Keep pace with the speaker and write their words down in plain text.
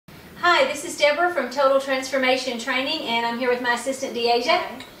Hi, this is Deborah from Total Transformation Training, and I'm here with my assistant DeAsia.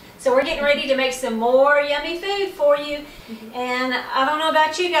 So we're getting ready to make some more yummy food for you. And I don't know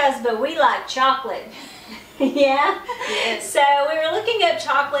about you guys, but we like chocolate. Yeah? Yes. So we were looking up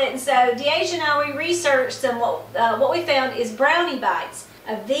chocolate, and so DeAsia and I, we researched, and what we found is brownie bites,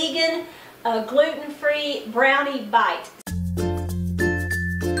 a vegan, gluten-free brownie bite.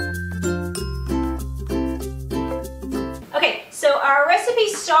 Okay, so our recipe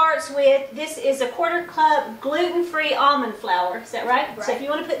starts with, this is a 1/4 cup gluten-free almond flour. Is that right? So if you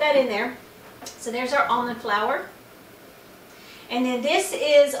want to put that in there. So there's our almond flour. And then this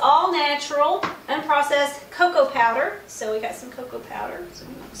is all natural, unprocessed cocoa powder. So we got some cocoa powder. So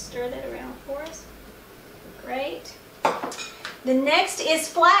I'm going to stir that around for us. Great. The next is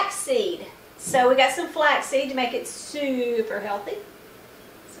flaxseed. So we got some flaxseed to make it super healthy.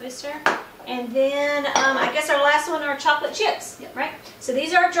 So we stir. And then I guess our last one are chocolate chips, right? So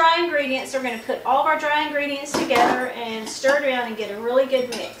these are our dry ingredients. So we're going to put all of our dry ingredients together and stir it around and get a really good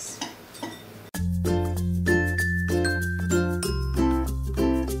mix.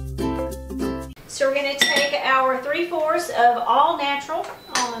 So we're going to take our 3/4 of all natural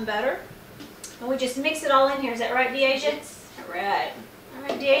almond butter, and we just mix it all in here. Is that right, DeAsia? Yes. All right. All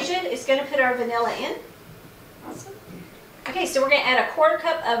right, DeAsia is going to put our vanilla in. Awesome. Okay, so we're going to add a 1/4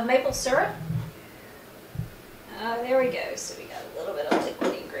 cup of maple syrup. There we go. So we got a little bit of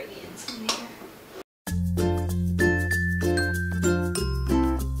liquid ingredients in there.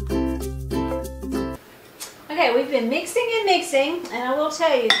 Okay, we've been mixing and mixing, and I will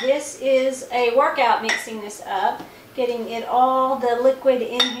tell you, this is a workout mixing this up, getting it all the liquid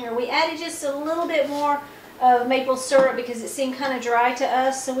in here. We added just a little bit more of maple syrup because it seemed kind of dry to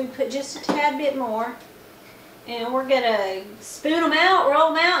us, so we put just a tad bit more. And we're going to spoon them out,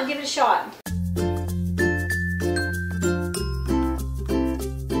 roll them out, and give it a shot.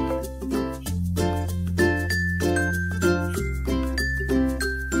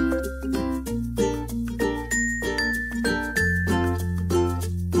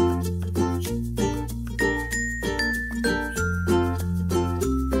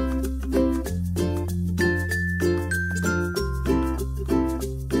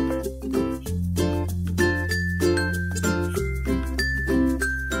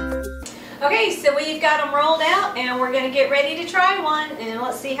 Okay, so we've got them rolled out, and we're going to get ready to try one, and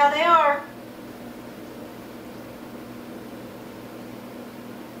let's see how they are.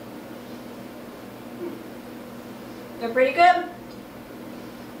 They're pretty good.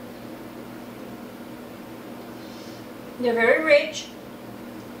 They're very rich.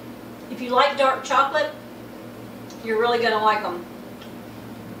 If you like dark chocolate, you're really going to like them.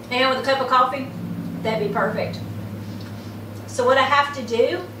 And with a cup of coffee, that'd be perfect. So what I have to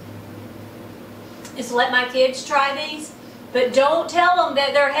do is let my kids try these, but don't tell them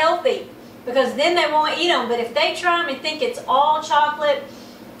that they're healthy, because then they won't eat them. But if they try them and think it's all chocolate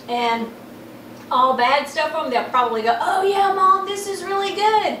and all bad stuff from them, they'll probably go, "Oh yeah, Mom, this is really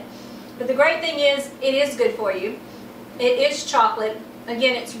good." But the great thing is, it is good for you. It is chocolate.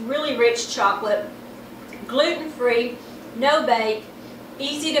 Again, it's really rich chocolate, gluten-free, no bake,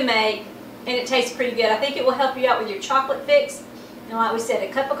 easy to make, and it tastes pretty good. I think it will help you out with your chocolate fix. And like we said, a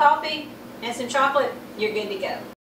cup of coffee and some chocolate, you're good to go.